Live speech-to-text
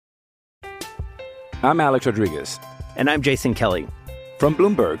I'm Alex Rodriguez. And I'm Jason Kelly. From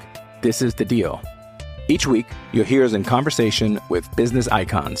Bloomberg, this is The Deal. Each week, you'll hear us in conversation with business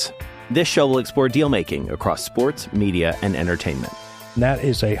icons. This show will explore deal-making across sports, media, and entertainment. That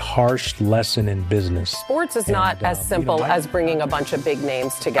is a harsh lesson in business. Sports is not as simple as bringing a bunch of big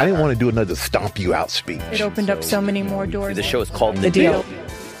names together. I didn't want to do another stomp you out speech. It opened up so many more doors. The show is called The Deal.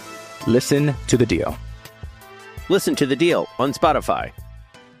 Listen to The Deal. Listen to The Deal on Spotify.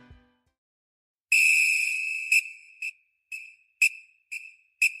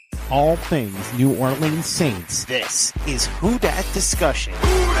 All things New Orleans Saints. This is Who Dat Discussion.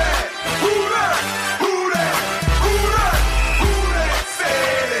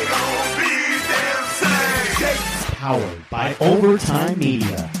 Powered by Overtime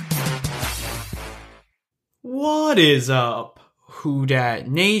Media. What is up, Who Dat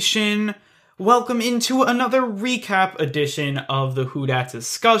Nation? Welcome into another recap edition of the Who Dat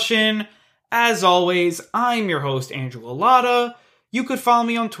Discussion. As always, I'm your host, Andrew Galata. You could follow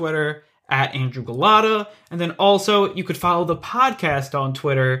me on Twitter at Andrew Galata, and then also you could follow the podcast on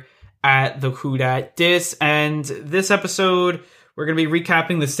Twitter at the Who Dat Dis. And this episode, we're going to be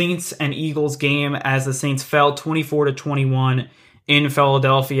recapping the Saints and Eagles game as the Saints fell 24-21 in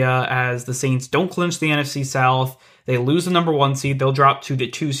Philadelphia, as the Saints don't clinch the NFC South. They lose the number 1 seed. They'll drop to the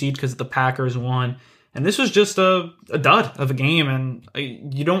 2 seed because the Packers won. And this was just a dud of a game,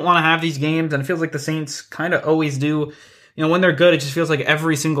 and you don't want to have these games, and it feels like the Saints kind of always do. You know, when they're good, it just feels like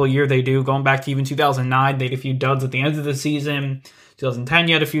every single year they do. Going back to even 2009, they had a few duds at the end of the season. 2010,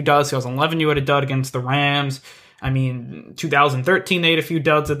 you had a few duds. 2011, you had a dud against the Rams. I mean, 2013, they had a few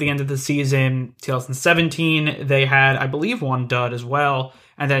duds at the end of the season. 2017, they had, I believe, one dud as well.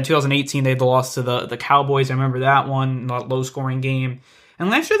 And then 2018, they had the loss to the Cowboys. I remember that one, that low-scoring game. And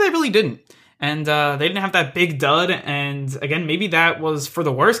last year, they really didn't. And they didn't have that big dud. And again, maybe that was for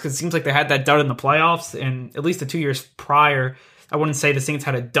the worst, because it seems like they had that dud in the playoffs. And at least the 2 years prior, I wouldn't say the Saints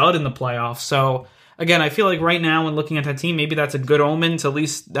had a dud in the playoffs. So again, I feel like right now when looking at that team, maybe that's a good omen. So at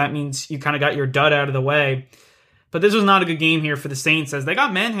least that means you kind of got your dud out of the way. But this was not a good game here for the Saints, as they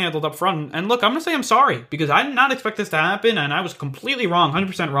got manhandled up front. And look, I'm going to say I'm sorry, because I did not expect this to happen, and I was completely wrong,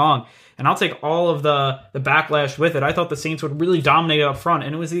 100% wrong. And I'll take all of the backlash with it. I thought the Saints would really dominate up front,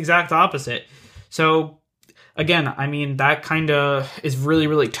 and it was the exact opposite. So, again, I mean, that kind of is really,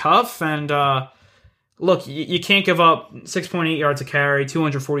 really tough. And look, you can't give up 6.8 yards a carry,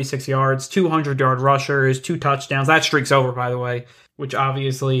 246 yards, 200-yard rushers, 2 touchdowns. That streak's over, by the way, which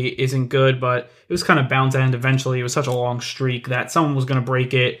obviously isn't good, but it was kind of bound to end eventually. It was such a long streak that someone was going to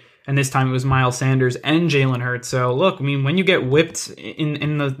break it, and this time it was Miles Sanders and Jalen Hurts. So, look, I mean, when you get whipped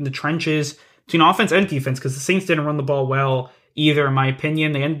in the trenches between offense and defense, because the Saints didn't run the ball well either, in my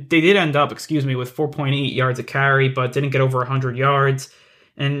opinion. They did end up, with 4.8 yards a carry, but didn't get over 100 yards.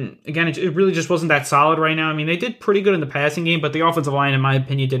 And again, it really just wasn't that solid right now. I mean, they did pretty good in the passing game, but the offensive line, in my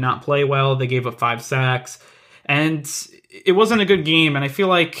opinion, did not play well. They gave up 5 sacks. And it wasn't a good game, and I feel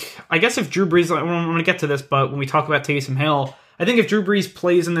like, I guess if Drew Brees, I'm going to get to this, but when we talk about Taysom Hill, I think if Drew Brees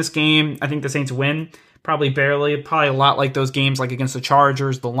plays in this game, I think the Saints win. Probably barely, probably a lot like those games like against the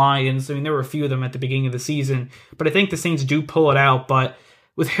Chargers, the Lions. I mean, there were a few of them at the beginning of the season, but I think the Saints do pull it out. But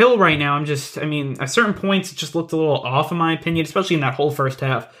with Hill right now, at certain points, it just looked a little off in my opinion, especially in that whole first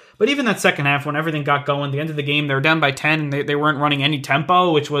half. But even that second half, when everything got going, the end of the game, they were down by 10, and they weren't running any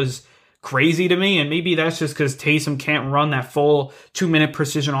tempo, which was crazy to me. And maybe that's just because Taysom can't run that full 2-minute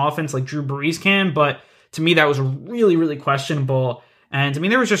precision offense like Drew Brees can. But to me, that was really, really questionable. And I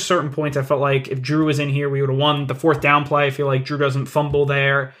mean, there was just certain points I felt like if Drew was in here, we would have won. The 4th down play, I feel like Drew doesn't fumble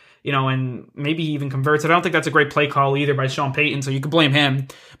there, and maybe he even converts it. I don't think that's a great play call either by Sean Payton, so you could blame him.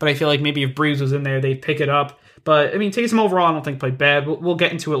 But I feel like maybe if Brees was in there, they'd pick it up. But I mean, Taysom overall, I don't think played bad. We'll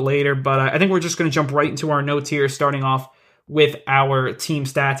get into it later. But I think we're just going to jump right into our notes here, starting off with our team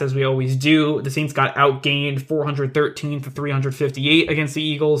stats, as we always do. The Saints got outgained 413-358 against the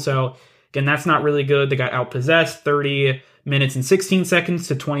Eagles. So again, that's not really good. They got outpossessed 30 minutes and 16 seconds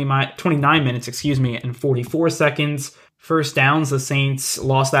to 29 minutes, and 44 seconds. First downs, the Saints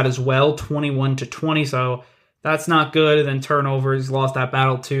lost that as well, 21-20. So that's not good. And then turnovers, lost that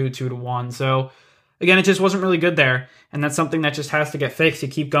battle 2-1. So again, it just wasn't really good there. And that's something that just has to get fixed. You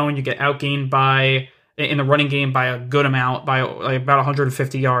keep going, you get outgained in the running game by a good amount, by like about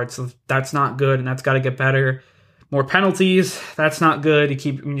 150 yards. So that's not good, and that's got to get better. More penalties, that's not good.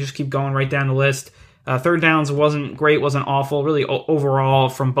 You just keep going right down the list. Third downs wasn't great, wasn't awful. Really, overall,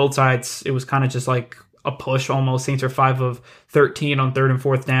 from both sides, it was kind of just like a push almost. Saints are 5 of 13 on 3rd and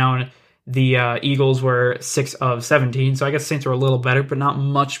 4th down. The Eagles were 6 of 17. So I guess Saints were a little better, but not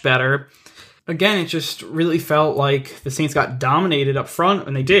much better. again, it just really felt like the Saints got dominated up front,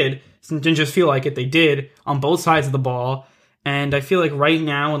 and they did. It didn't just feel like it, they did on both sides of the ball. And I feel like right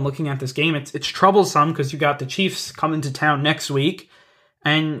now, when looking at this game, it's troublesome because you got the Chiefs coming to town next week,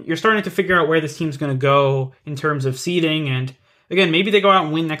 and you're starting to figure out where this team's going to go in terms of seeding. And again, maybe they go out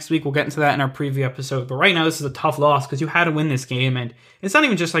and win next week. We'll get into that in our preview episode. But right now, this is a tough loss because you had to win this game. And it's not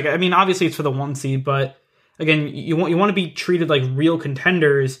even just like, I mean, obviously it's for the 1 seed, but again, you want to be treated like real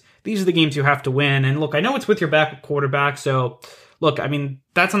contenders. These are the games you have to win. And look, I know it's with your backup quarterback. So look, I mean,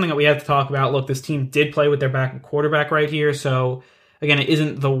 that's something that we have to talk about. Look, this team did play with their backup quarterback right here. So again, it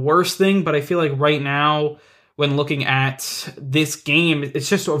isn't the worst thing, but I feel like right now, when looking at this game, it's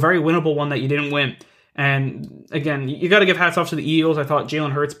just a very winnable one that you didn't win. And again, you got to give hats off to the Eagles. I thought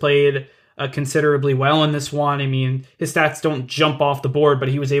Jalen Hurts played considerably well in this one. I mean, his stats don't jump off the board, but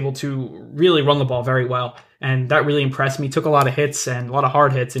he was able to really run the ball very well. And that really impressed me. He took a lot of hits and a lot of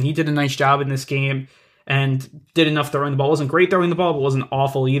hard hits, and he did a nice job in this game and did enough throwing the ball. Wasn't great throwing the ball, but wasn't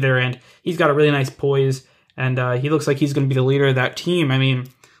awful either. And he's got a really nice poise, and he looks like he's going to be the leader of that team. I mean,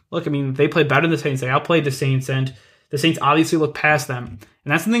 look, they played better than the Saints. They outplayed the Saints, and the Saints obviously looked past them.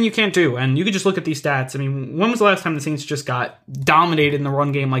 And that's the thing you can't do. And you could just look at these stats. I mean, when was the last time the Saints just got dominated in the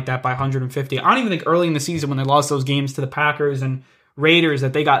run game like that by 150? I don't even think early in the season when they lost those games to the Packers and Raiders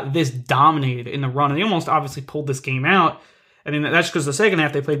that they got this dominated in the run. And they almost obviously pulled this game out. I mean, that's because the second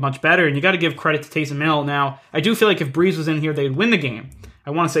half they played much better. And you got to give credit to Taysom Hill. Now, I do feel like if Breeze was in here, they'd win the game. I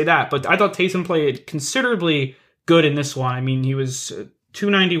want to say that. But I thought Taysom played considerably good in this one. I mean, he was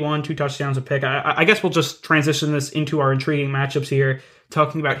 291, 2 touchdowns, a pick. I guess we'll just transition this into our intriguing matchups here,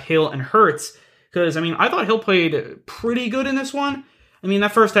 talking about Hill and Hurts, because, I mean, I thought Hill played pretty good in this one. I mean,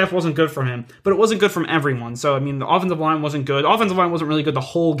 that first half wasn't good from him, but it wasn't good from everyone. So, I mean, the offensive line wasn't good. The offensive line wasn't really good the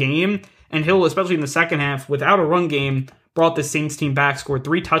whole game, and Hill, especially in the second half, without a run game, brought the Saints team back, scored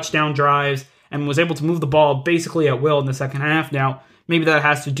 3 touchdown drives, and was able to move the ball basically at will in the second half. Now, maybe that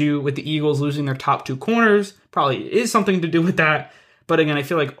has to do with the Eagles losing their top 2 corners. Probably is something to do with that. But again, I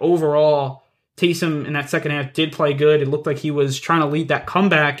feel like overall, Taysom in that second half did play good. It looked like he was trying to lead that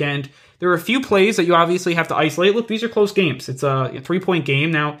comeback, and there are a few plays that you obviously have to isolate. Look, these are close games. It's a 3-point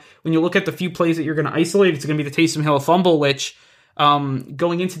game. Now, when you look at the few plays that you're going to isolate, it's going to be the Taysom Hill fumble, which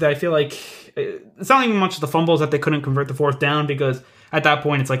going into that, I feel like it's not even much of the fumbles that they couldn't convert the 4th down, because at that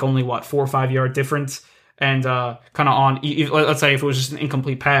point, it's like only, 4 or 5 yard difference. And kind of on, let's say if it was just an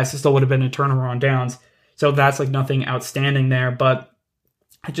incomplete pass, it still would have been a turnover on downs. So that's like nothing outstanding there. But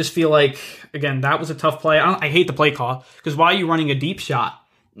I just feel like, again, that was a tough play. I hate the play call, because why are you running a deep shot?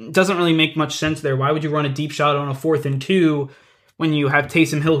 It doesn't really make much sense there. Why would you run a deep shot on a 4th and 2 when you have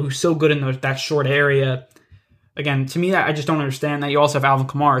Taysom Hill, who's so good in that short area? Again, to me, I just don't understand that. You also have Alvin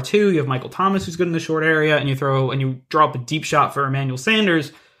Kamara, too. You have Michael Thomas, who's good in the short area, and you draw up a deep shot for Emmanuel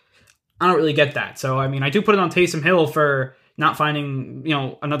Sanders. I don't really get that. So, I mean, I do put it on Taysom Hill for not finding,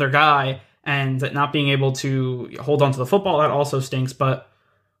 another guy and not being able to hold on to the football. That also stinks, but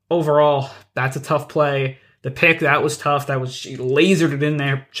overall, that's a tough play. The pick, that was tough. That was, she lasered it in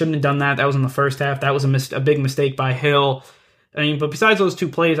there. Shouldn't have done that. That was in the first half. That was a big mistake by Hill. I mean, but besides those 2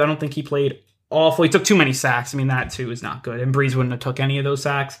 plays, I don't think he played awful. He took too many sacks. I mean, that too is not good. And Breeze wouldn't have took any of those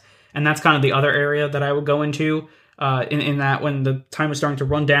sacks. And that's kind of the other area that I would go into in that when the time was starting to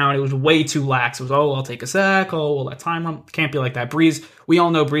run down, it was way too lax. It was, I'll take a sack. We'll let time run. Can't be like that. Breeze, we all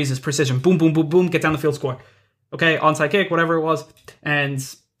know Breeze is precision. Boom, boom, boom, boom. Get down the field, score. Okay, onside kick, whatever it was. And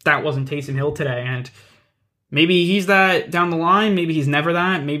that wasn't Taysom Hill today, and maybe he's that down the line, maybe he's never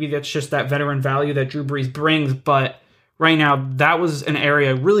that, maybe that's just that veteran value that Drew Brees brings, but right now, that was an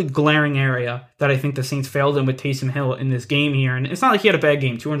area, really glaring area, that I think the Saints failed in with Taysom Hill in this game here, and it's not like he had a bad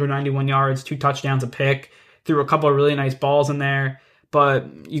game, 291 yards, 2 touchdowns, a pick, threw a couple of really nice balls in there, but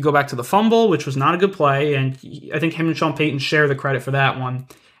you go back to the fumble, which was not a good play, and I think him and Sean Payton share the credit for that one.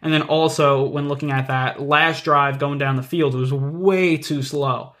 And then also, when looking at that last drive going down the field, it was way too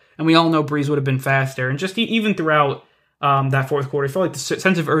slow. And we all know Breeze would have been faster. And just even throughout that 4th quarter, I felt like the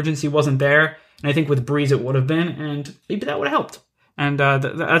sense of urgency wasn't there. And I think with Breeze it would have been. And maybe that would have helped. And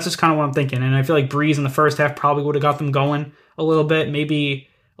that's just kind of what I'm thinking. And I feel like Breeze in the first half probably would have got them going a little bit. Maybe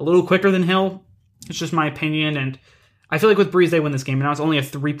a little quicker than Hill. It's just my opinion. And I feel like with Breeze they win this game. And now it's only a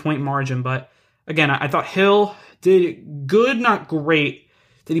 3-point margin. But again, I thought Hill did good, not great.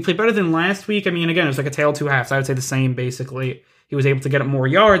 Did he play better than last week? I mean, again, it was like a tale of 2 halves. I would say the same, basically. He was able to get up more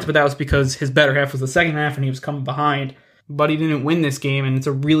yards, but that was because his better half was the second half, and he was coming behind. But he didn't win this game, and it's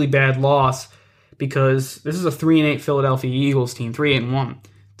a really bad loss because this is a 3-8 Philadelphia Eagles team, 3-1.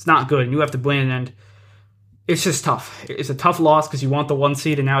 It's not good, and you have to win, and it's just tough. It's a tough loss because you want the 1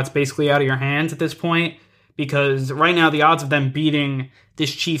 seed, and now it's basically out of your hands at this point. because right now the odds of them beating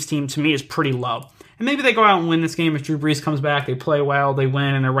this Chiefs team to me is pretty low. And maybe they go out and win this game if Drew Brees comes back, they play well, they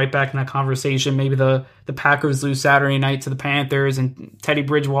win, and they're right back in that conversation. Maybe the Packers lose Saturday night to the Panthers and Teddy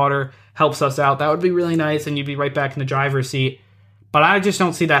Bridgewater helps us out. That would be really nice, and you'd be right back in the driver's seat. But I just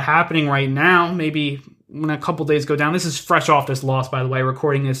don't see that happening right now. Maybe when a couple days go down. This is fresh off this loss, by the way,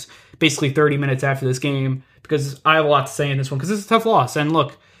 recording this basically 30 minutes after this game, because I have a lot to say in this one, because it's a tough loss. And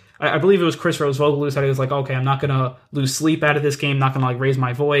look, I believe it was Chris Rosevogel who said, he was like, okay, I'm not going to lose sleep out of this game, not going to like raise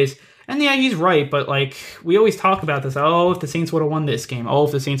my voice. And yeah, he's right, but like we always talk about this, oh, if the Saints would have won this game, oh,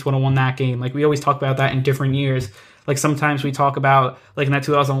 if the Saints would have won that game. Like we always talk about that in different years. Like sometimes we talk about, like in that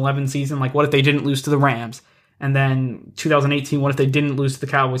 2011 season, like what if they didn't lose to the Rams? And then 2018, what if they didn't lose to the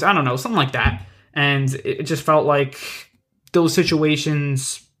Cowboys? I don't know, something like that. And it just felt like those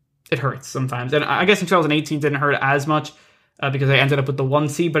situations, it hurts sometimes. And I guess in 2018 didn't hurt as much because I ended up with the 1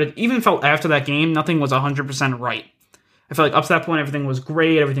 seed, but it even felt after that game, nothing was 100% right. I felt like up to that point, everything was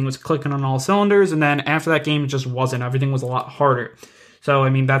great, everything was clicking on all cylinders, and then after that game, it just wasn't. Everything was a lot harder. So, I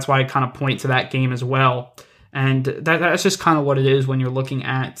mean, that's why I kind of point to that game as well. And that's just kind of what it is when you're looking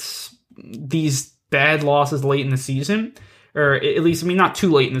at these bad losses late in the season. Or at least, I mean, not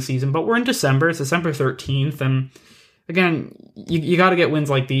too late in the season, but we're in December. It's December 13th. And again, you got to get wins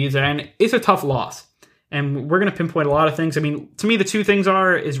like these. And it's a tough loss. And we're going to pinpoint a lot of things. I mean, to me, the two things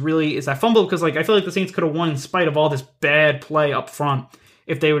is that fumble, because like I feel like the Saints could have won in spite of all this bad play up front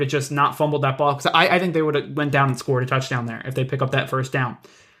if they would have just not fumbled that ball. Because I think they would have went down and scored a touchdown there if they pick up that first down.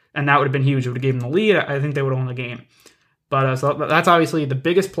 And that would have been huge. It would have given them the lead. I think they would have won the game. But so that's obviously the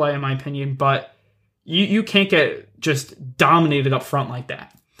biggest play in my opinion. But you can't get just dominated up front like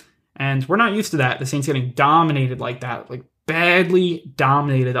that. And we're not used to that. The Saints getting dominated like that, like badly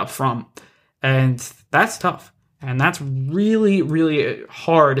dominated up front. And that's tough. And that's really, really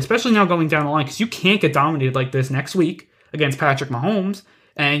hard, especially now going down the line, because you can't get dominated like this next week against Patrick Mahomes.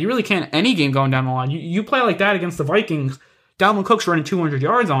 And you really can't any game going down the line. You play like that against the Vikings, Dalvin Cook's running 200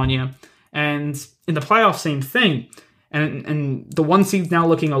 yards on you. And in the playoffs, same thing. And the 1 seed's now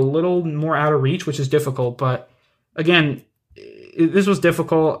looking a little more out of reach, which is difficult. But again, this was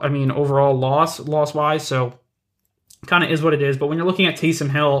difficult. I mean, overall loss-wise, so kind of is what it is. But when you're looking at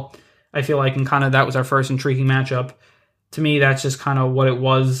Taysom Hill, I feel like, and kind of that was our first intriguing matchup. To me, that's just kind of what it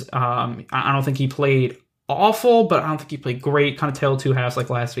was. I don't think he played awful, but I don't think he played great. Kind of tail two halves like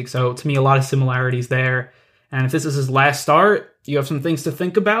last week. So to me, a lot of similarities there. And if this is his last start, you have some things to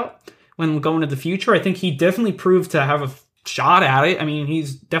think about when going to the future. I think he definitely proved to have a shot at it. I mean,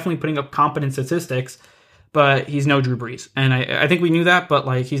 he's definitely putting up competent statistics, but he's no Drew Brees. And I think we knew that, but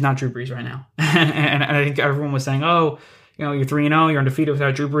like he's not Drew Brees right now. and I think everyone was saying, oh, you know, you're 3-0, you're undefeated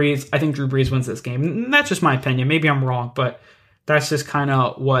without Drew Brees. I think Drew Brees wins this game. And that's just my opinion. Maybe I'm wrong, but that's just kind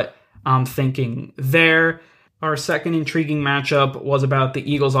of what I'm thinking there. Our second intriguing matchup was about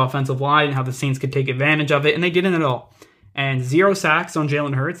the Eagles' offensive line and how the Saints could take advantage of it, and they didn't at all. And 0 sacks on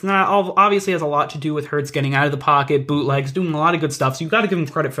Jalen Hurts. And that obviously has a lot to do with Hurts getting out of the pocket, bootlegs, doing a lot of good stuff. So you've got to give him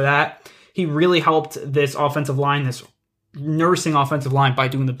credit for that. He really helped this offensive line, this nursing offensive line, by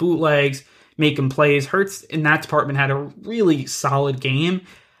doing the bootlegs, making plays. Hurts in that department had a really solid game.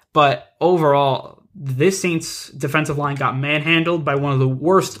 But overall, this Saints defensive line got manhandled by one of the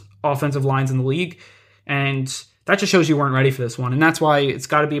worst offensive lines in the league. And that just shows you weren't ready for this one. And that's why it's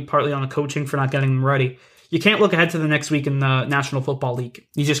got to be partly on the coaching for not getting them ready. You can't look ahead to the next week in the National Football League.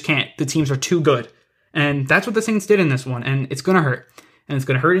 You just can't. The teams are too good. And that's what the Saints did in this one. And it's going to hurt. And it's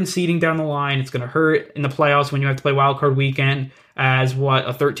going to hurt in seeding down the line. It's going to hurt in the playoffs when you have to play wildcard weekend as a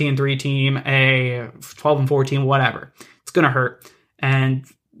 13-3 team, a 12-4 team, whatever. It's going to hurt. And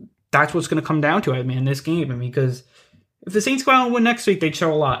that's what's going to come down to, in this game. Because if the Saints go out and win next week, they'd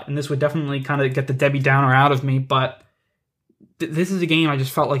show a lot. And this would definitely kind of get the Debbie Downer out of me. But this is a game I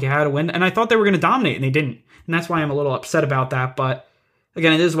just felt like I had to win. And I thought they were going to dominate, and they didn't. And that's why I'm a little upset about that. But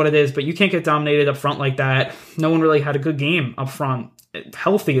again, it is what it is. But you can't get dominated up front like that. No one really had a good game up front.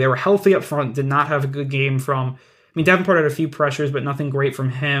 Healthy. They were healthy up front. Did not have a good game from... Davenport had a few pressures, but nothing great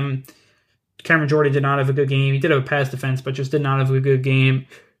from him. Cameron Jordan did not have a good game. He did have a pass defense, but just did not have a good game.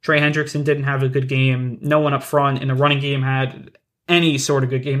 Trey Hendrickson didn't have a good game. No one up front in the running game had any sort of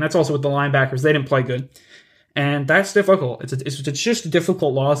good game. That's also with the linebackers. They didn't play good. And that's difficult. It's just a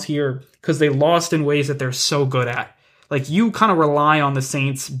difficult loss here because they lost in ways that they're so good at. Like, you kind of rely on the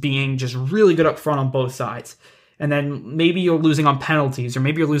Saints being just really good up front on both sides. And then maybe you're losing on penalties or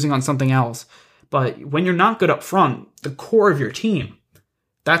maybe you're losing on something else. But when you're not good up front, the core of your team,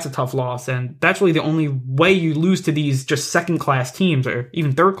 that's a tough loss. And that's really the only way you lose to these just second-class teams or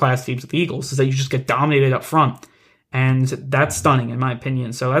even third-class teams with the Eagles is that you just get dominated up front. And that's stunning, in my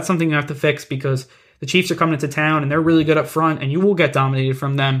opinion. So that's something you have to fix because the Chiefs are coming into town and they're really good up front, and you will get dominated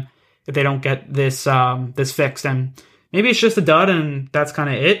from them if they don't get this fixed. And maybe it's just a dud and that's kind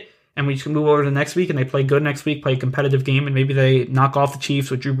of it. And we can move over to next week and they play good next week, play a competitive game, and maybe they knock off the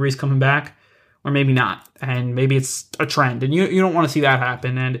Chiefs with Drew Brees coming back, or maybe not. And maybe it's a trend, and you don't want to see that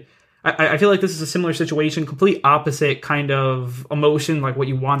happen. And I feel like this is a similar situation, complete opposite kind of emotion, like what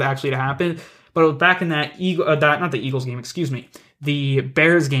you want actually to happen. But back in that not the Eagles game, the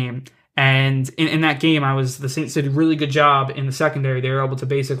Bears game. And in that game, the Saints did a really good job in the secondary. They were able to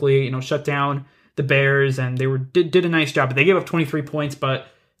basically, shut down the Bears, and they did a nice job. But they gave up 23 points, but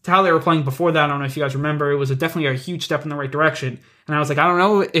to how they were playing before that, I don't know if you guys remember, it was definitely a huge step in the right direction. And I was like, I don't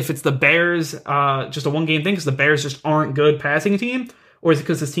know if it's the Bears, just a one-game thing, because the Bears just aren't good passing team, or is it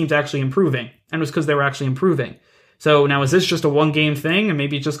because this team's actually improving? And it was because they were actually improving. So now is this just a one-game thing, and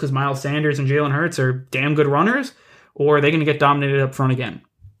maybe just because Miles Sanders and Jalen Hurts are damn good runners, or are they going to get dominated up front again?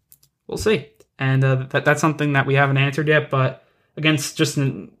 We'll see. And that's something that we haven't answered yet, but against just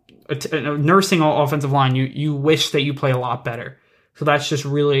a nursing offensive line, you wish that you play a lot better. So that's just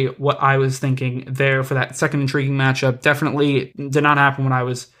really what I was thinking there for that second intriguing matchup. Definitely did not happen what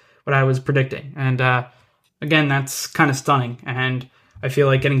I was predicting. And again, that's kind of stunning. And I feel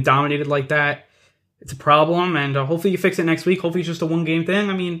like getting dominated like that, it's a problem. And hopefully you fix it next week. Hopefully it's just a one-game thing.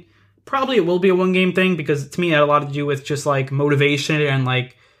 I mean, probably it will be a one-game thing because to me it had a lot to do with just like motivation and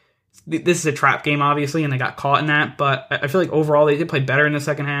like this is a trap game, obviously, and they got caught in that. But I feel like overall they did play better in the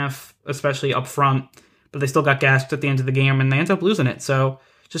second half, especially up front. But they still got gassed at the end of the game, and they ended up losing it. So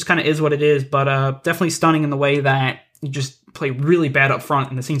just kind of is what it is. But definitely stunning in the way that you just play really bad up front,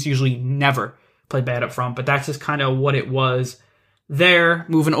 and the Saints usually never play bad up front. But that's just kind of what it was there.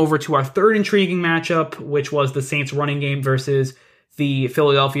 Moving over to our third intriguing matchup, which was the Saints running game versus the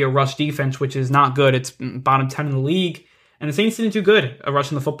Philadelphia rush defense, which is not good. It's bottom 10 in the league. And the Saints didn't do good at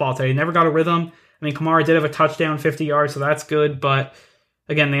rushing the football today. They never got a rhythm. I mean, Kamara did have a touchdown, 50 yards, so that's good. But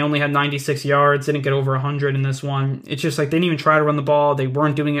again, they only had 96 yards, didn't get over 100 in this one. It's just like they didn't even try to run the ball. They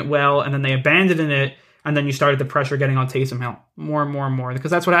weren't doing it well, and then they abandoned it, and then you started the pressure getting on Taysom Hill more and more and more,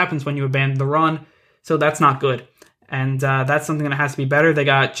 because that's what happens when you abandon the run. So that's not good. And that's something that has to be better. They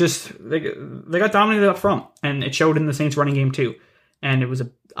got dominated up front, and it showed in the Saints running game too. And it was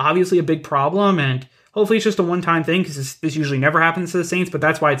obviously a big problem, and hopefully it's just a one-time thing, because this usually never happens to the Saints, but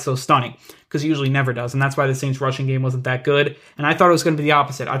that's why it's so stunning, because it usually never does, and that's why the Saints rushing game wasn't that good. And I thought it was going to be the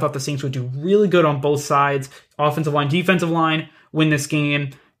opposite. I thought the Saints would do really good on both sides, offensive line, defensive line, win this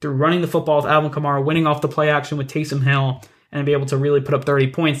game through running the football with Alvin Kamara, winning off the play action with Taysom Hill, and be able to really put up 30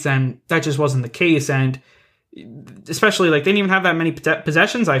 points, and that just wasn't the case. And especially, like, they didn't even have that many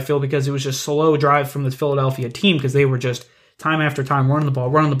possessions, I feel, because it was just slow drive from the Philadelphia team, because they were just time after time running the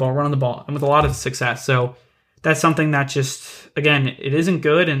ball, and with a lot of success. So that's something that just, again, it isn't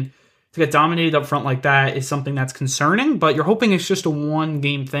good, and to get dominated up front like that is something that's concerning, but you're hoping it's just a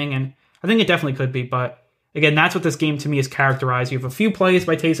one-game thing, and I think it definitely could be. But again, that's what this game to me is characterized. You have a few plays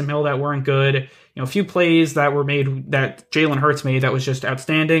by Taysom Hill that weren't good, a few plays that were made, that Jalen Hurts made, that was just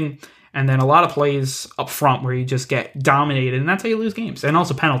outstanding, and then a lot of plays up front where you just get dominated, and that's how you lose games. And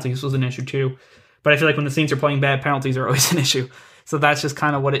also penalties was an issue too. But I feel like when the Saints are playing bad, penalties are always an issue. So that's just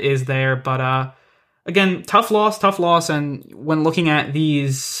kind of what it is there. But again, tough loss. And when looking at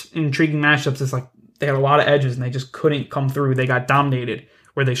these intriguing matchups, it's like they had a lot of edges and they just couldn't come through. They got dominated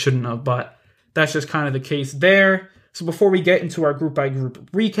where they shouldn't have. But that's just kind of the case there. So before we get into our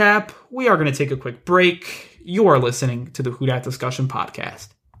group-by-group recap, we are going to take a quick break. You are listening to the Who Dat Discussion podcast.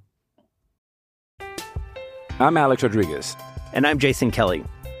 I'm Alex Rodriguez. And I'm Jason Kelly.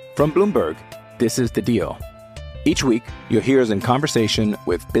 From Bloomberg, this is The Deal. Each week, you'll hear us in conversation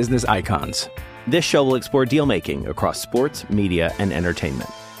with business icons. This show will explore deal-making across sports, media, and entertainment.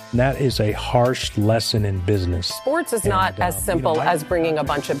 And that is a harsh lesson in business. Sports is not as simple as bringing a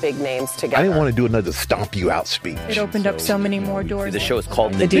bunch of big names together. I didn't want to do another stomp you out speech. It opened up so many more doors. The show is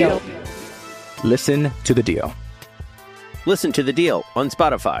called The Deal. Listen to The Deal. Listen to The Deal on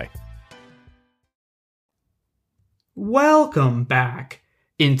Spotify. Welcome back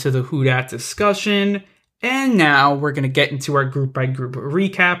into the Who Dat discussion, and now we're going to get into our group-by-group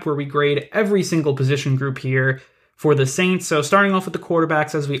recap, where we grade every single position group here for the Saints. So starting off with the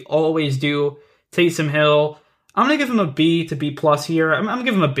quarterbacks, as we always do, Taysom Hill, I'm going to give him a B to B plus here. I'm going to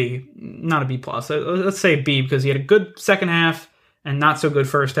give him a B, not a B plus. Let's say B, because he had a good second half and not so good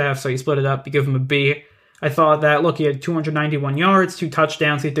first half, so you split it up, you give him a B. I thought that, look, he had 291 yards, 2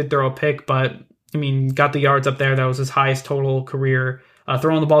 touchdowns, he did throw a pick, but, I mean, got the yards up there. That was his highest total career.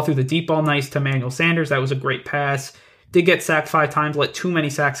 Throwing the ball through the deep ball nice to Emmanuel Sanders. That was a great pass. Did get sacked 5 times, let too many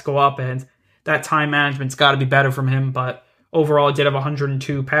sacks go up, and that time management's got to be better from him. But overall, did have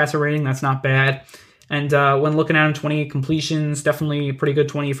 102 passer rating. That's not bad. And when looking at him, 28 completions, definitely pretty good,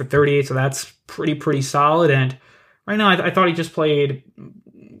 28 for 38. So that's pretty solid. And right now, I thought he just played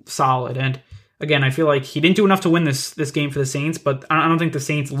solid. And again, I feel like he didn't do enough to win this game for the Saints, but I don't think the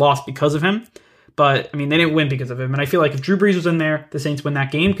Saints lost because of him. But, I mean, they didn't win because of him. And I feel like if Drew Brees was in there, the Saints win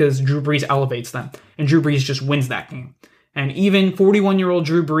that game because Drew Brees elevates them. And Drew Brees just wins that game. And even 41-year-old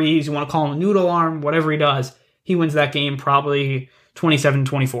Drew Brees, you want to call him a noodle arm, whatever he does, he wins that game probably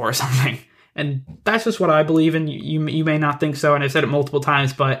 27-24 or something. And that's just what I believe in. You may not think so, and I've said it multiple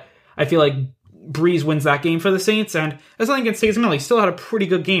times, but I feel like Brees wins that game for the Saints. And that's nothing against Taysom Hill. He still had a pretty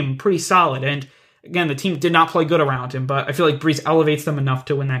good game, pretty solid. And again, the team did not play good around him, but I feel like Brees elevates them enough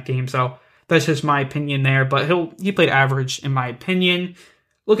to win that game. So that's just my opinion there. But he played average, in my opinion.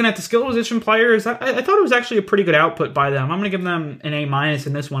 Looking at the skill position players, I thought it was actually a pretty good output by them. I'm going to give them an A-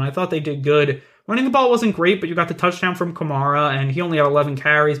 in this one. I thought they did good. Running the ball wasn't great, but you got the touchdown from Kamara, and he only had 11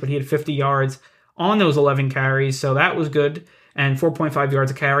 carries, but he had 50 yards on those 11 carries, so that was good. And 4.5 yards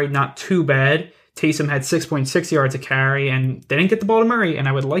a carry, not too bad. Taysom had 6.6 yards a carry, and they didn't get the ball to Murray, and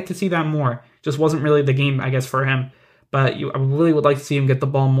I would like to see that more. Just wasn't really the game, I guess, for him. But I really would like to see him get the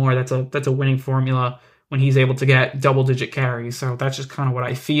ball more. That's a winning formula when he's able to get double-digit carries. So that's just kind of what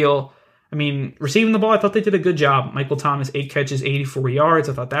I feel. I mean, receiving the ball, I thought they did a good job. Michael Thomas, 8 catches, 84 yards.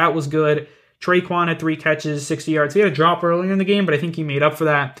 I thought that was good. Traquan had 3 catches, 60 yards. He had a drop earlier in the game, but I think he made up for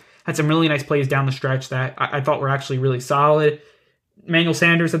that. Had some really nice plays down the stretch that I thought were actually really solid. Emmanuel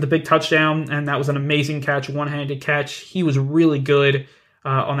Sanders had the big touchdown, and that was an amazing catch, one-handed catch. He was really good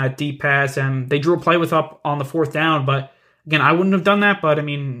on that deep pass, and they drew a play with up on the 4th down, but again, I wouldn't have done that, but I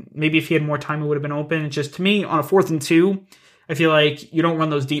mean, maybe if he had more time, it would have been open. It's just, to me, on a 4th and 2, I feel like you don't run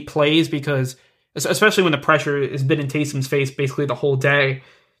those deep plays because, especially when the pressure has been in Taysom's face basically the whole day,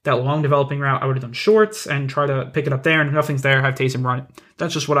 that long developing route, I would have done shorts and try to pick it up there, and if nothing's there, have Taysom run it.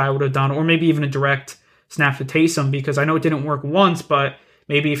 That's just what I would have done, or maybe even a direct snap to Taysom, because I know it didn't work once, but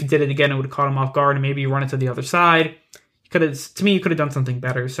maybe if he did it again, it would have caught him off guard, and maybe you run it to the other side. To me, you could have done something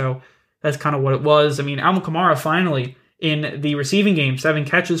better, so that's kind of what it was. I mean, Alvin Kamara finally, in the receiving game, 7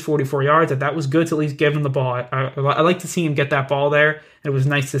 catches, 44 yards. That was good to at least give him the ball. I like to see him get that ball there. And it was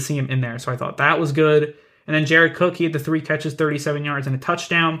nice to see him in there. So I thought that was good. And then Jared Cook, he had the 3 catches, 37 yards, and a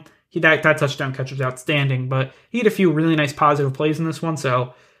touchdown. That touchdown catch was outstanding. But he had a few really nice positive plays in this one.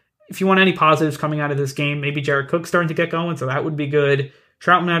 So if you want any positives coming out of this game, maybe Jared Cook's starting to get going. So that would be good.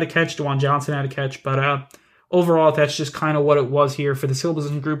 Troutman had a catch. Dewan Johnson had a catch. But overall, that's just kind of what it was here for the skill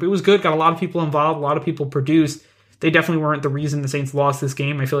position group. It was good. Got a lot of people involved. A lot of people produced. They definitely weren't the reason the Saints lost this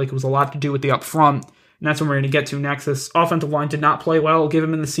game. I feel like it was a lot to do with the up front, and that's what we're going to get to next. This offensive line did not play well. Give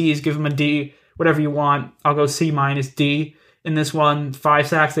him in the C's, give him a D, whatever you want. I'll go C- D in this one. 5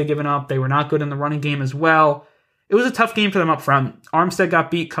 sacks they've given up. They were not good in the running game as well. It was a tough game for them up front. Armstead got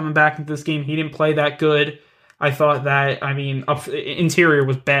beat coming back into this game. He didn't play that good. I thought that, interior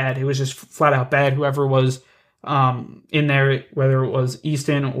was bad. It was just flat out bad. Whoever was in there, whether it was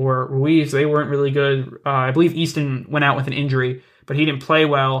Easton or Ruiz, they weren't really good. I believe Easton went out with an injury, but he didn't play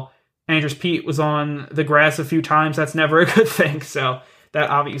well. Andres Pete was on the grass a few times. That's never a good thing, so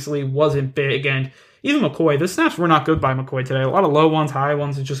that obviously wasn't big. And even McCoy, the snaps were not good by McCoy today. A lot of low ones, high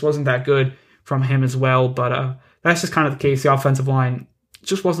ones. It just wasn't that good from him as well, but that's just kind of the case. The offensive line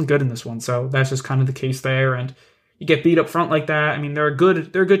just wasn't good in this one, so that's just kind of the case there. And you get beat up front like that. I mean, they're a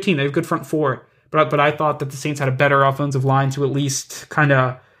good team. They have a good front four. But I thought that the Saints had a better offensive line to at least kind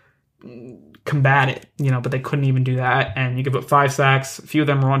of combat it, but they couldn't even do that. And you give up 5 sacks. A few of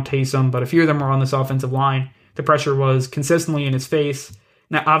them were on Taysom, but a few of them were on this offensive line. The pressure was consistently in his face. And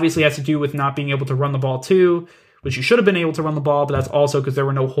that obviously has to do with not being able to run the ball too, which you should have been able to run the ball, but that's also because there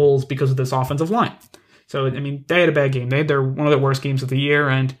were no holes because of this offensive line. So, they had a bad game. They had one of their worst games of the year,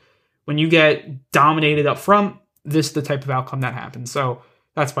 and when you get dominated up front, this is the type of outcome that happens. So,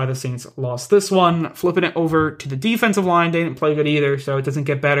 that's why the Saints lost this one. Flipping it over to the defensive line, they didn't play good either, so it doesn't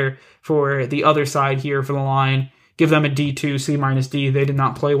get better for the other side here for the line. Give them a D2, C- D. They did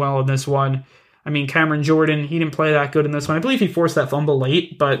not play well in this one. Cameron Jordan, he didn't play that good in this one. I believe he forced that fumble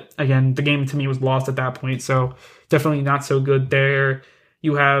late, but again, the game to me was lost at that point, so definitely not so good there.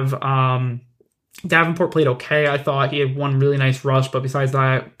 You have Davenport played okay. I thought he had one really nice rush, but besides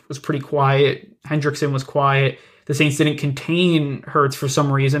that, it was pretty quiet. Hendrickson was quiet. The Saints didn't contain Hurts for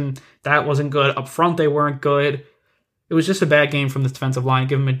some reason. That wasn't good. Up front, they weren't good. It was just a bad game from the defensive line.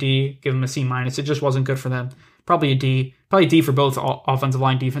 Give them a D, give them a C-. It just wasn't good for them. Probably a D. Probably a D for both offensive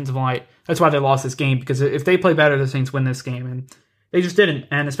line, defensive line. That's why they lost this game, because if they play better, the Saints win this game. And they just didn't.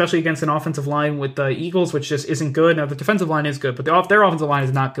 And especially against an offensive line with the Eagles, which just isn't good. Now, the defensive line is good, but their offensive line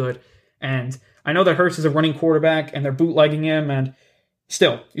is not good. And I know that Hurts is a running quarterback, and they're bootlegging him, and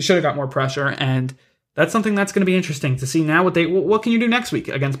still, you should have got more pressure. And that's something that's going to be interesting to see now. What can you do next week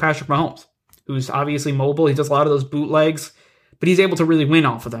against Patrick Mahomes, who's obviously mobile? He does a lot of those bootlegs, but he's able to really win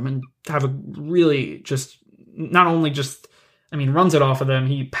off of them and have a really just not only just, runs it off of them,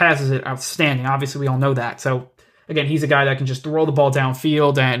 he passes it outstanding. Obviously, we all know that. So, again, he's a guy that can just throw the ball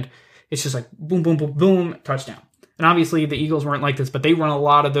downfield, and it's just like boom, boom, boom, boom, touchdown. And obviously, the Eagles weren't like this, but they run a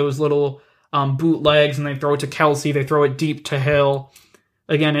lot of those little bootlegs, and they throw it to Kelsey, they throw it deep to Hill.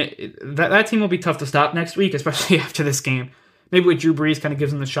 Again, that team will be tough to stop next week, especially after this game. Maybe with Drew Brees kind of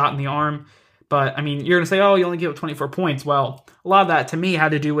gives them the shot in the arm. But, you're going to say, oh, you only give up 24 points. Well, a lot of that, to me,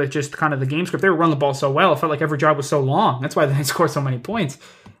 had to do with just kind of the game script. They were running the ball so well. It felt like every drive was so long. That's why they scored so many points.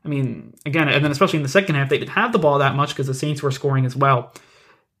 Again, and then especially in the second half, they didn't have the ball that much because the Saints were scoring as well.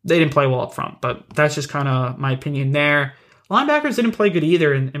 They didn't play well up front, but that's just kind of my opinion there. Linebackers didn't play good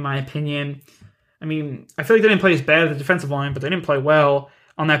either, in my opinion. I feel like they didn't play as bad as the defensive line, but they didn't play well.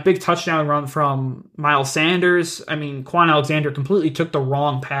 On that big touchdown run from Miles Sanders, Quan Alexander completely took the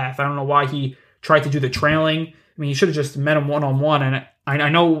wrong path. I don't know why he tried to do the trailing. He should have just met him one-on-one, and I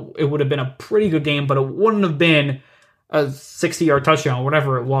know it would have been a pretty good game, but it wouldn't have been a 60-yard touchdown,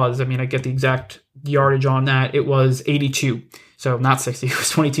 whatever it was. I get the exact yardage on that. It was 82. So not 60, it was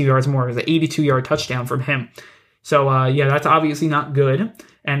 22 yards more. It was an 82-yard touchdown from him. So, that's obviously not good.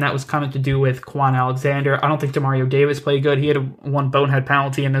 And that was kind of to do with Quan Alexander. I don't think Demario Davis played good. He had one bonehead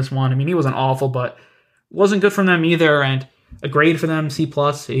penalty in this one. He wasn't awful, but wasn't good from them either. And a grade for them, C+,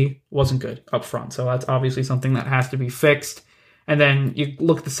 he wasn't good up front. So that's obviously something that has to be fixed. And then you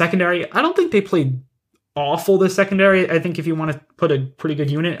look at the secondary. I don't think they played awful, the secondary. I think if you want to put a pretty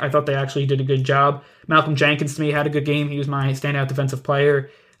good unit, I thought they actually did a good job. Malcolm Jenkins, to me, had a good game. He was my standout defensive player.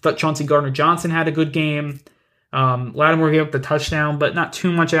 I thought Chauncey Gardner-Johnson had a good game. Lattimore gave up the touchdown, but not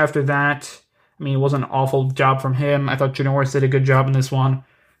too much after that. It wasn't an awful job from him. I thought Janoris did a good job in this one.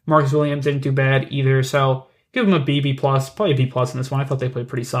 Marcus Williams didn't do bad either, so give him a B, B+, probably a B+ in this one. I thought they played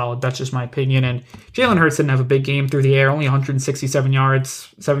pretty solid. That's just my opinion. And Jalen Hurts didn't have a big game through the air, only 167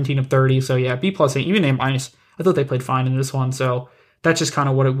 yards, 17 of 30. So yeah, B+, even A-. I thought they played fine in this one. So that's just kind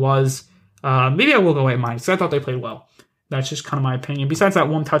of what it was. Maybe I will go A-, because I thought they played well. That's just kind of my opinion. Besides that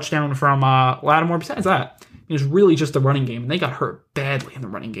one touchdown from Lattimore, besides that, it was really just the running game. And they got hurt badly in the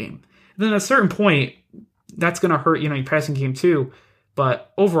running game. And then at a certain point, that's going to hurt, your passing game too.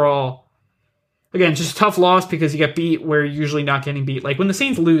 But overall, again, just a tough loss because you get beat where you're usually not getting beat. Like when the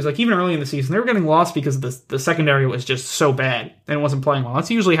Saints lose, like even early in the season, they were getting lost because the secondary was just so bad and it wasn't playing well.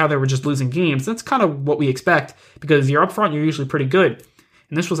 That's usually how they were just losing games. That's kind of what we expect because you're up front, you're usually pretty good.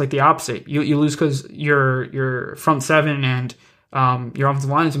 And this was like the opposite. You lose because your front seven and your offensive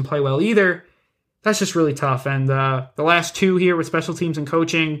line doesn't play well either. That's just really tough. And the last two here with special teams and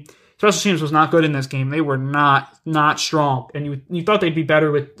coaching, special teams was not good in this game. They were not strong. And you thought they'd be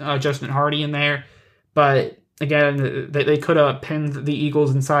better with Justin Hardy in there. But again, they could have pinned the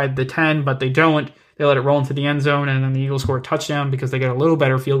Eagles inside the 10, but they don't. They let it roll into the end zone, and then the Eagles score a touchdown because they get a little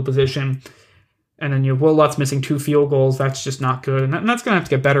better field position. And then you have Will Lutz missing 2 field goals. That's just not good. And that's going to have to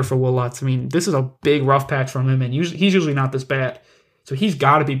get better for Will Lutz. This is a big rough patch from him, and he's usually not this bad. So he's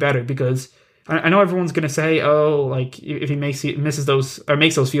got to be better because I know everyone's going to say, if he makes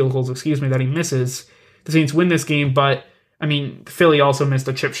those field goals, that he misses, the Saints win this game. But, Philly also missed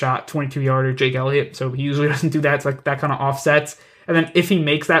a chip shot, 22-yarder, Jake Elliott. So he usually doesn't do that. It's like that kind of offsets. And then if he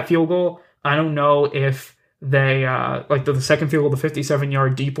makes that field goal, I don't know if they, the second field goal, the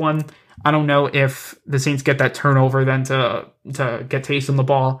 57-yard deep one, I don't know if the Saints get that turnover then to get Taysom the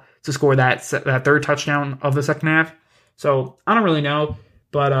ball to score that third touchdown of the second half. So I don't really know.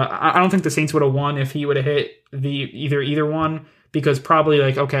 But I don't think the Saints would have won if he would have hit either one, because probably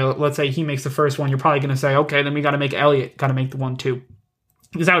let's say he makes the first one, you're probably going to say, okay, then we got to make Elliott got to make the one too,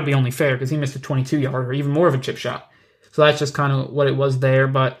 because that would be only fair because he missed a 22-yarder, even more of a chip shot. So that's just kind of what it was there.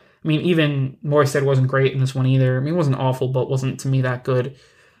 But even Morstead wasn't great in this one either. It wasn't awful, but wasn't to me that good.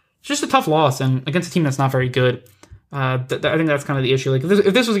 It's just a tough loss and against a team that's not very good. I think that's kind of the issue. Like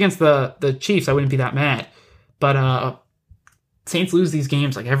if this was against the Chiefs, I wouldn't be that mad. But Saints lose these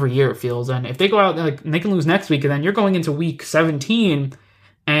games like every year, it feels. And if they go out and they can lose next week, and then you're going into week 17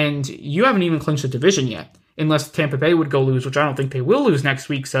 and you haven't even clinched the division yet, unless Tampa Bay would go lose, which I don't think they will lose next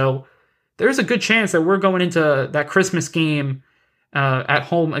week. So there's a good chance that we're going into that Christmas game at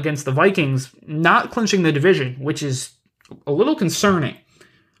home against the Vikings, not clinching the division, which is a little concerning.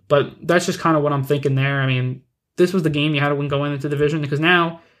 But that's just kind of what I'm thinking there. This was the game you had to win going into the division, because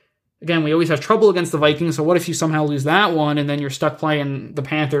now, again, we always have trouble against the Vikings, so what if you somehow lose that one and then you're stuck playing the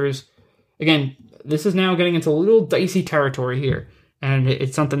Panthers? Again, this is now getting into a little dicey territory here, and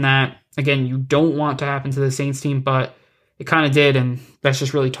it's something that, again, you don't want to happen to the Saints team, but it kind of did, and that's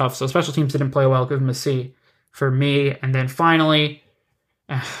just really tough. So special teams didn't play well. Give them a C for me. And then finally,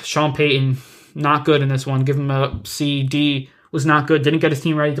 Sean Payton, not good in this one. Give him a C. D was not good. Didn't get his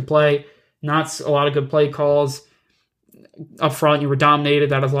team ready to play. Not a lot of good play calls. Up front, you were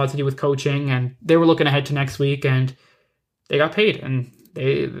dominated. That has a lot to do with coaching, and they were looking ahead to next week, and they got paid, and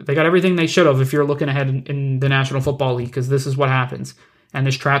they got everything they should have if you're looking ahead in the National Football League, because this is what happens. And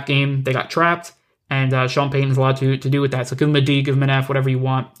this trap game, they got trapped, and Sean Payton has a lot to do with that. So give him a D, give him an F, whatever you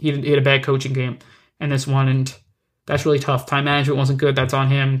want. He had a bad coaching game in this one, and that's really tough. Time management wasn't good. That's on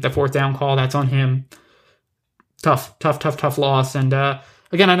him. The fourth down call, that's on him. Tough loss. And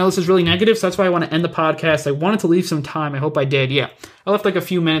again, I know this is really negative, so that's why I want to end the podcast. I wanted to leave some time. I hope I did. Yeah, I left like a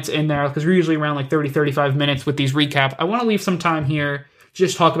few minutes in there because we're usually around like 30, 35 minutes with these recap. I want to leave some time here to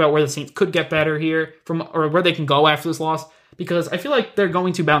just talk about where the Saints could get better here or where they can go after this loss, because I feel like they're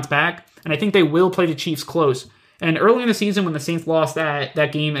going to bounce back, and I think they will play the Chiefs close. And early in the season, when the Saints lost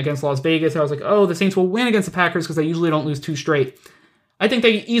that game against Las Vegas, I was like, oh, the Saints will win against the Packers because they usually don't lose 2 straight. I think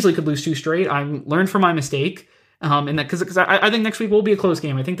they easily could lose 2 straight. I learned from my mistake. And that because I think next week will be a close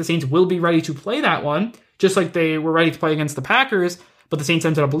game. I think the Saints will be ready to play that one, just like they were ready to play against the Packers, but the Saints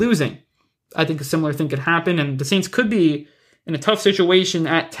ended up losing. I think a similar thing could happen, and the Saints could be in a tough situation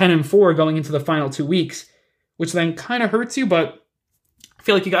at 10-4 going into the final 2 weeks, which then kind of hurts you, but I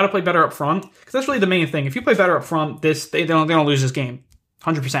feel like you got to play better up front, because that's really the main thing. If you play better up front, they don't lose this game,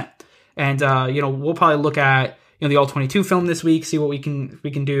 100%. And we'll probably look at the All-22 film this week, see what we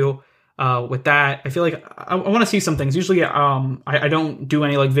can do. With that, I feel like I want to see some things. Usually, I don't do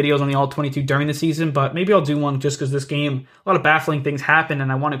any like videos on the All-22 during the season, but maybe I'll do one just because this game, a lot of baffling things happen,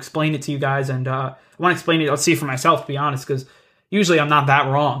 and I want to explain it to you guys, and I want to explain it. I'll see it for myself, to be honest, because usually I'm not that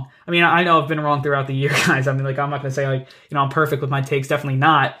wrong. I mean, I know I've been wrong throughout the year, guys. I mean, like, I'm not going to say like I'm perfect with my takes. Definitely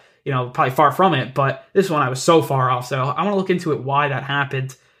not. Probably far from it. But this one, I was so far off. So I want to look into it, why that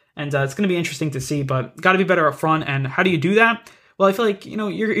happened, and it's going to be interesting to see. But got to be better up front. And how do you do that? Well, I feel like, you're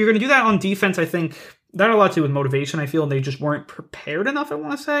going to do that on defense. I think that had a lot to do with motivation, I feel, and they just weren't prepared enough, I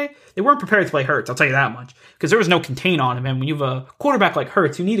want to say. They weren't prepared to play Hurts, I'll tell you that much, because there was no contain on him, and when you have a quarterback like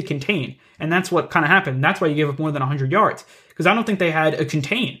Hurts, you need a contain, and that's what kind of happened. That's why you gave up more than 100 yards, because I don't think they had a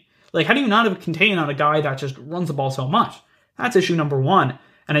contain. Like, how do you not have a contain on a guy that just runs the ball so much? That's issue number one,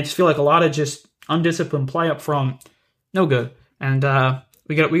 and I just feel like a lot of just undisciplined play up front, no good, and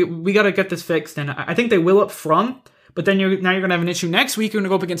we got to get this fixed, and I think they will up front. But then you're going to have an issue next week. You're going to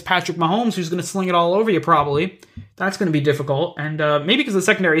go up against Patrick Mahomes, who's going to sling it all over you probably. That's going to be difficult. And maybe because the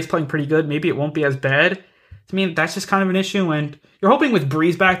secondary is playing pretty good, maybe it won't be as bad. To me, that's just kind of an issue. And you're hoping with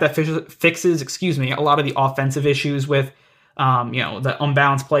Breeze back that fixes, a lot of the offensive issues with, the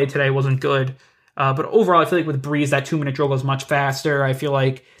unbalanced play today wasn't good. But overall, I feel like with Breeze, that 2-minute drill goes much faster. I feel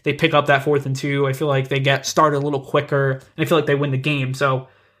like they pick up that 4th and 2. I feel like they get started a little quicker. And I feel like they win the game. So,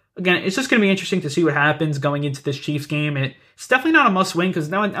 again, it's just going to be interesting to see what happens going into this Chiefs game. It's definitely not a must-win, because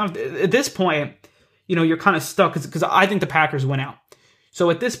now at this point, you're kind of stuck, because I think the Packers win out. So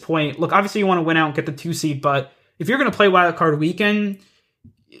at this point, look, obviously you want to win out and get the 2 seed, but if you're going to play Wild Card Weekend,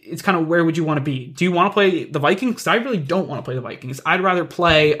 it's kind of where would you want to be? Do you want to play the Vikings? Because I really don't want to play the Vikings. I'd rather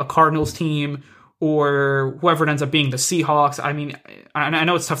play a Cardinals team or whoever it ends up being, the Seahawks. I mean, I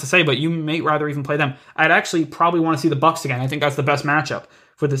know it's tough to say, but you may rather even play them. I'd actually probably want to see the Bucs again. I think that's the best matchup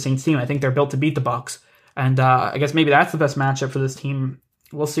for the Saints team. I think they're built to beat the Bucs, and I guess maybe that's the best matchup for this team.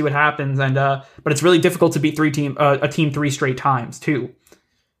 We'll see what happens, and but it's really difficult to beat a team 3 straight times too.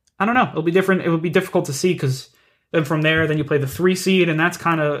 I don't know. It'll be different. It would be difficult to see, because then from there, then you play the 3 seed, and that's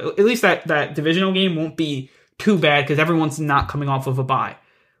kind of, at least that divisional game won't be too bad, because everyone's not coming off of a bye.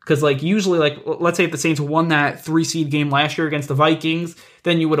 Because usually, let's say if the Saints won that 3 seed game last year against the Vikings,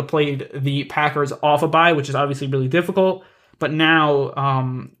 then you would have played the Packers off a bye, which is obviously really difficult. But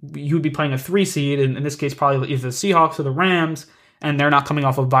now you would be playing a 3 seed, and in this case probably either the Seahawks or the Rams, and they're not coming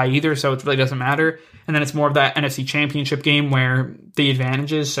off of bye either, so it really doesn't matter. And then it's more of that NFC Championship game where the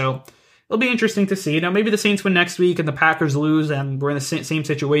advantage is. So it'll be interesting to see. Now maybe the Saints win next week and the Packers lose, and we're in the same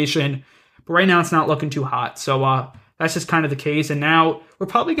situation. But right now it's not looking too hot. So that's just kind of the case. And now we're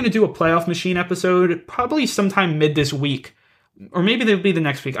probably going to do a playoff machine episode probably sometime mid this week, or maybe they'll be the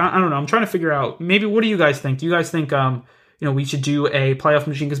next week. I don't know. I'm trying to figure out. Maybe, what do you guys think? Do you guys think we should do a playoff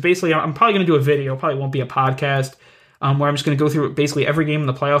machine? Because basically, I'm probably going to do a video. Probably won't be a podcast, where I'm just going to go through basically every game in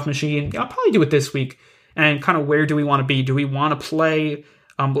the playoff machine. I'll probably do it this week. And kind of where do we want to be? Do we want to play,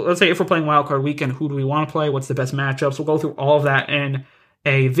 let's say if we're playing Wild Card Weekend, who do we want to play? What's the best matchups? We'll go through all of that in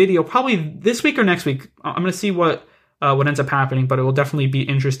a video, probably this week or next week. I'm going to see what ends up happening, but it will definitely be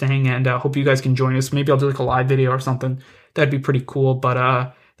interesting, and hope you guys can join us. Maybe I'll do like a live video or something. That'd be pretty cool,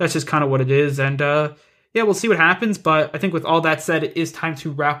 but that's just kind of what it is. And yeah, we'll see what happens. But I think with all that said, it is time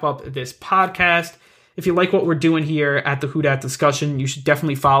to wrap up this podcast. If you like what we're doing here at the Who Dat Discussion, you should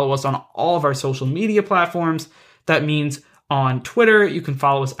definitely follow us on all of our social media platforms. That means on Twitter, you can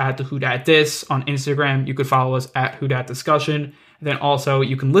follow us at the Who Dat Dis. On Instagram, you could follow us at Who Dat Discussion. And then also,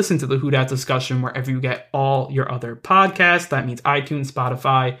 you can listen to the Who Dat Discussion wherever you get all your other podcasts. That means iTunes,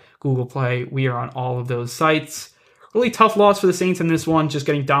 Spotify, Google Play. We are on all of those sites. Really tough loss for the Saints in this one, just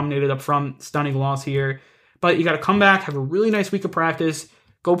getting dominated up front. Stunning loss here. But you got to come back, have a really nice week of practice,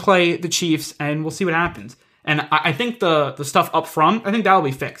 go play the Chiefs, and we'll see what happens. And I think the stuff up front, I think that'll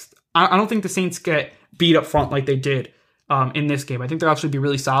be fixed. I don't think the Saints get beat up front like they did in this game. I think they'll actually be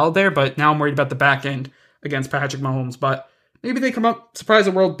really solid there, but now I'm worried about the back end against Patrick Mahomes. But maybe they come up, surprise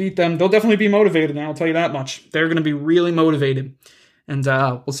the world, beat them. They'll definitely be motivated, and I'll tell you that much. They're going to be really motivated. And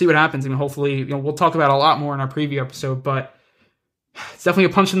we'll see what happens. I mean, hopefully, we'll talk about it a lot more in our preview episode, but it's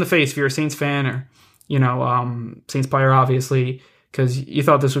definitely a punch in the face if you're a Saints fan or, Saints player, obviously, because you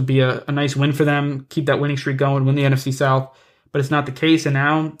thought this would be a nice win for them, keep that winning streak going, win the NFC South, but it's not the case, and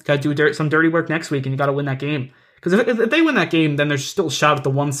now you got to do some dirty work next week, and you got to win that game. Because if they win that game, then there's still a shot at the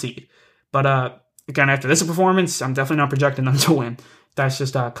 1 seed. But again, after this performance, I'm definitely not projecting them to win. That's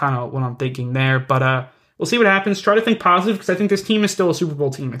just kind of what I'm thinking there. But we'll see what happens. Try to think positive, because I think this team is still a Super Bowl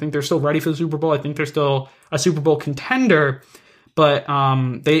team. I think they're still ready for the Super Bowl. I think they're still a Super Bowl contender. But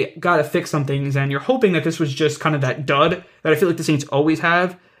they got to fix some things, and you're hoping that this was just kind of that dud that I feel like the Saints always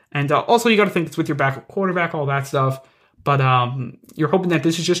have. And also, you got to think it's with your backup quarterback, all that stuff. But you're hoping that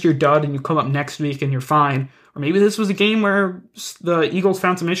this is just your dud, and you come up next week and you're fine. Or maybe this was a game where the Eagles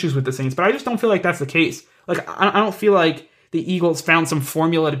found some issues with the Saints. But I just don't feel like that's the case. Like, I don't feel like the Eagles found some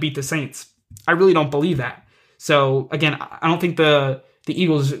formula to beat the Saints. I really don't believe that. So, again, I don't think the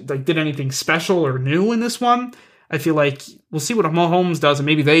Eagles did anything special or new in this one. I feel like we'll see what Mahomes does, and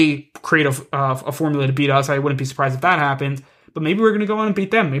maybe they create a formula to beat us. I wouldn't be surprised if that happened. But maybe we're going to go on and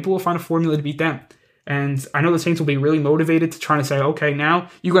beat them. Maybe we'll find a formula to beat them. And I know the Saints will be really motivated to try to say, okay, now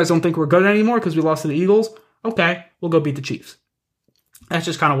you guys don't think we're good anymore because we lost to the Eagles? Okay, we'll go beat the Chiefs. That's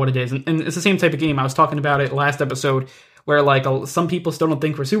just kind of what it is. And it's the same type of game. I was talking about it last episode where some people still don't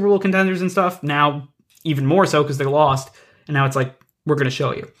think we're Super Bowl contenders and stuff. Now, even more so because they lost. And now it's like, we're going to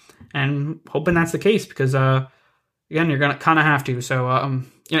show you. And hoping that's the case because, again, you're going to kind of have to. So, and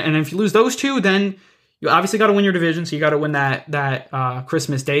if you lose those two, then you obviously got to win your division, so you got to win that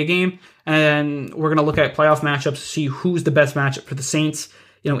Christmas Day game. And we're going to look at playoff matchups to see who's the best matchup for the Saints,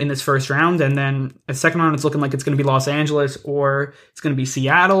 in this first round. And then the second round, it's looking like it's going to be Los Angeles or it's going to be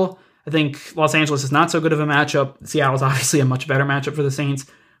Seattle. I think Los Angeles is not so good of a matchup. Seattle's obviously a much better matchup for the Saints,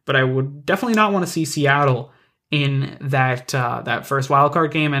 but I would definitely not want to see Seattle in that first wildcard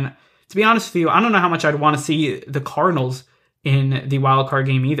game. And to be honest with you, I don't know how much I'd want to see the Cardinals in the wildcard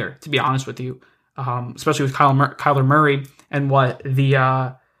game either, to be honest with you. Especially with Kyler Murray and what the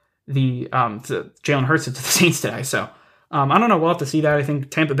Jalen Hurts did to the Saints today. So I don't know. We'll have to see that. I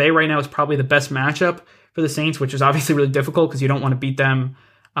think Tampa Bay right now is probably the best matchup for the Saints, which is obviously really difficult because you don't want to beat them.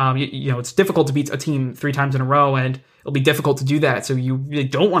 It's difficult to beat a team 3 times in a row, and it'll be difficult to do that. So you really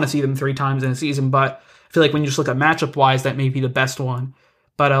don't want to see them 3 times in a season. But I feel like when you just look at matchup wise, that may be the best one.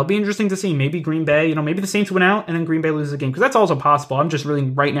 But it'll be interesting to see. Maybe Green Bay, maybe the Saints win out and then Green Bay loses the game, because that's also possible. I'm just really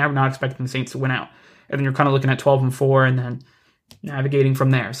right now not expecting the Saints to win out. And then you're kind of looking at 12-4 and then navigating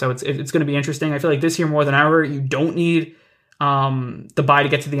from there. So it's going to be interesting. I feel like this year more than ever, you don't need the bye to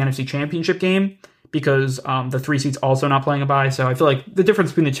get to the NFC Championship game because the 3 seeds also not playing a bye. So I feel like the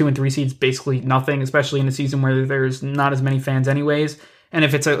difference between the 2 and 3 seeds basically nothing, especially in a season where there's not as many fans anyways. And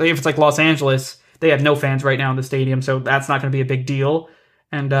if it's like Los Angeles, they have no fans right now in the stadium, so that's not going to be a big deal.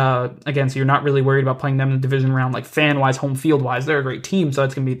 And again, so you're not really worried about playing them in the division round, like fan-wise, home field-wise. They're a great team, so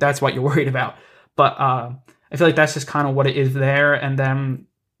that's what you're worried about. But I feel like that's just kind of what it is there. And then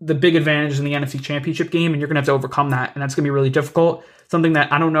the big advantage is in the NFC Championship game, and you're going to have to overcome that. And that's going to be really difficult. Something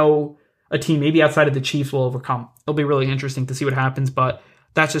that I don't know a team maybe outside of the Chiefs will overcome. It'll be really interesting to see what happens, but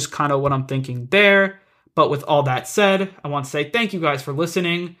that's just kind of what I'm thinking there. But with all that said, I want to say thank you guys for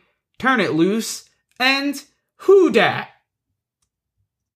listening. Turn it loose, and who dat?